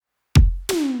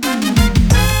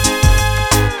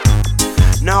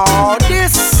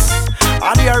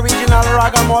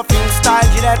Morphing Style,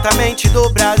 diretamente do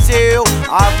Brasil.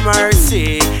 Have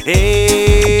mercy,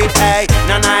 hey, hey.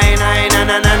 Nanai, nai,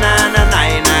 nananai,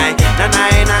 nanai, nai.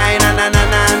 Nanai, nai,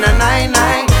 nananai, nanai,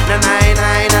 nai. Nanai,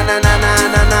 nai,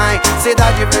 nananai.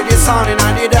 Cidade Verde Sound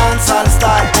na de Dancehall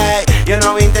Style, hey. Eu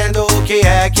não entendo o que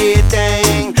é que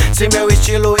tem. Se meu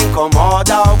estilo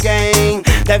incomoda alguém,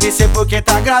 deve ser porque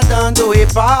tá agradando e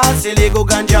pá. Se liga, o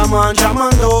Ganjaman já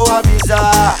mandou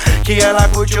avisar que ela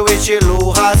curte o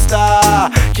estilo rasta,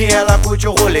 que ela curte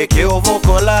o rolê que eu vou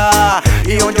colar.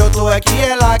 E onde eu tô é que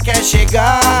ela quer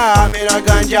chegar. Melhor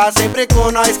ganjar sempre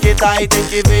com nós que tá e tem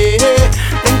que ver,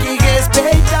 tem que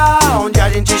respeitar onde a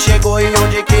gente chegou e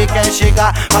onde que quer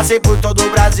chegar. Passei por todo o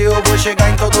Brasil, vou chegar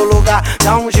em todo lugar.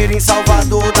 Dá um giro em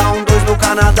Salvador, dá um 2 no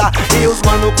Canadá. E os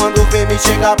mano quando vê me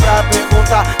chega pra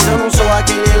perguntar se eu não sou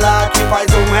aquele lá que faz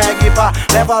um reggae pá.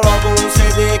 Leva logo um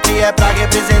CD que é pra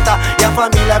representar, e a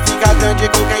família fica grande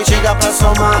com quem chega pra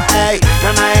somar. Hey,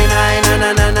 nanai, nai,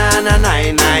 nananai,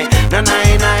 nanai, nai.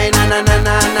 Nanai, nai,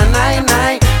 nananai, nanai,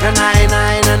 nai. Nanai,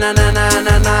 nai, nananai,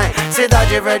 nanai.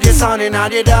 Cidade Verde Sound na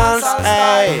de dance,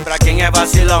 hey. Pra quem é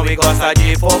vacilão e gosta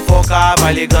de fofocar,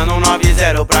 vai ligando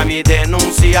 90 pra me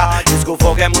denunciar. Diz que o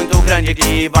fogo é muito grande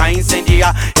que vai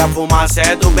incendiar, e a fumaça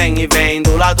é do bem e vem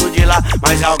do lado de lá.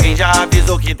 Mas alguém já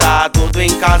avisou que tá tudo em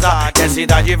casa, que é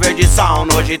Cidade Verde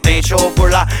Sound, hoje tem show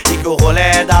por lá. E que o rolê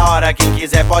é da hora, quem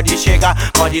quiser pode chegar,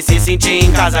 pode se sentir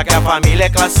em casa, que a família é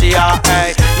classe A,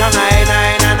 hey. Nanai,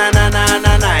 nai, nananai,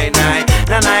 nanai, nai.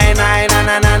 Nanai, nai,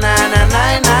 nananai,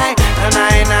 nanai, nai.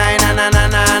 Nanai, nai,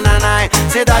 nananai, nanai.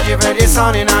 Cidade Verde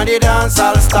Sound na de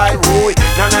Dancehall Style, ui.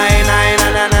 Nanai, nai,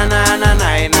 nananai,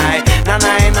 nanai, nai.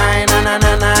 Nanai, nai,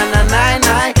 nananai, nanai,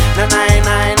 nai. Nanai,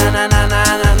 nai,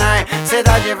 nananai, nanai.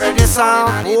 Cidade Verde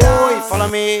Sound, ui, fala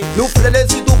me. No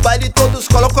frenesi do baile todos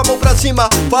colocam a mão pra cima.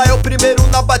 Fael primeiro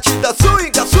na batida,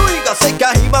 swinga, swinga. Sei que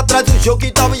a rima traz o jogo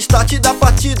e dá o start da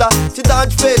partida.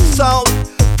 Cidade Verde Sound,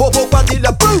 povo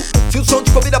quadrilha, se o som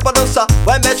te convida pra dançar,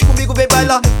 vai, mexe comigo, vem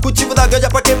bailar. Cultivo da ganja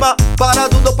pra queimar,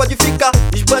 parado não pode ficar.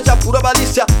 Esbanja pura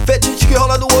malícia, fetiche que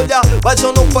rola no olhar. Mas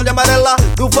som não pode amarelar,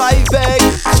 no vai e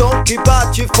vem. Som que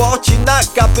bate forte na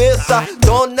cabeça,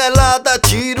 tonelada,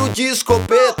 tiro de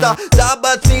escopeta. Da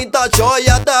batim da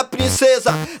joia da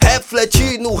princesa,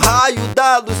 reflete no raio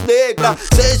da luz negra.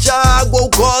 Seja água ou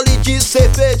gole de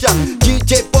cerveja,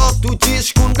 DJ bota o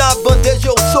disco na bandeja.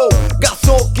 Eu sou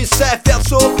garçom que serve a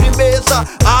sobremesa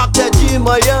até de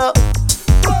manhã.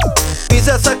 Fiz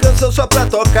essa canção só pra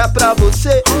tocar pra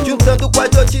você, juntando com as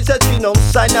notícias que não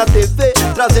sai na TV,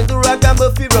 trazendo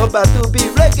ragamuffin, rouba do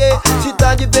reggae.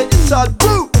 Cidade Verde Sound,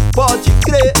 pode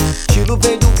crer. Estilo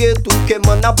vem do gueto,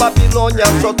 queimando na Babilônia.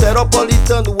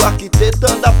 Soteropolitano,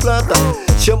 arquitetando a planta.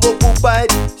 Chamou pro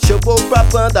baile, chamou pra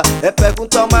banda. É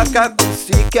perguntar ao macaco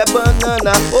se quer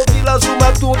banana. Ou Vila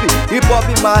Zumatumbi e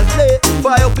Bob Marley.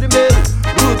 Fael primeiro,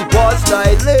 Rude Boy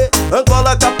Style.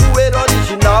 Angola capoeira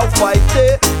original vai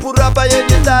ter. Pura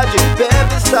baianidade,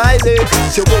 bebe style.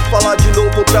 Se eu vou falar de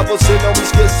novo pra você não me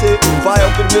esquecer.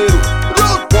 Fael primeiro,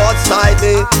 Rude Boy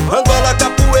Style. Angola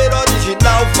capoeira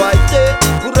original vai ter.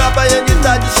 Pura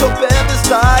baianidade, sou bebe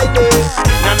style.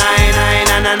 Nanai,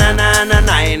 nai, nananai,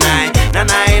 nanai, nai.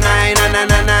 Nanai, nai,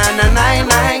 nananai, nanai,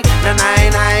 nai. Nanai,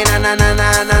 nai,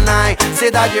 nananai, nanai.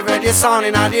 Cidade Verde Sound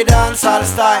na de Dancehall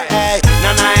Style, hey.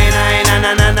 Nanai, nai,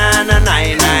 nananai,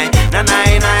 nanai, nai.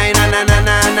 Nanai, nai,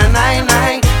 nananai, nanai,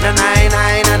 nai. Nanai,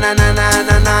 nai, nananai,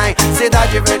 nanai.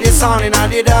 Cidade Verde Sound na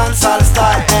de Dancehall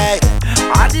Style, hey.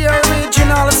 A the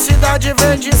original Cidade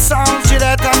Verde Sound,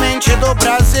 diretamente do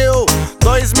Brasil.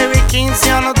 2015,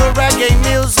 ano do reggae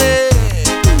music.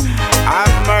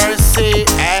 Have mercy,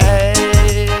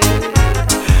 hey.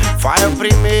 Fael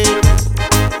primeiro,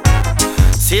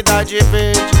 Cidade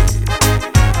Verde.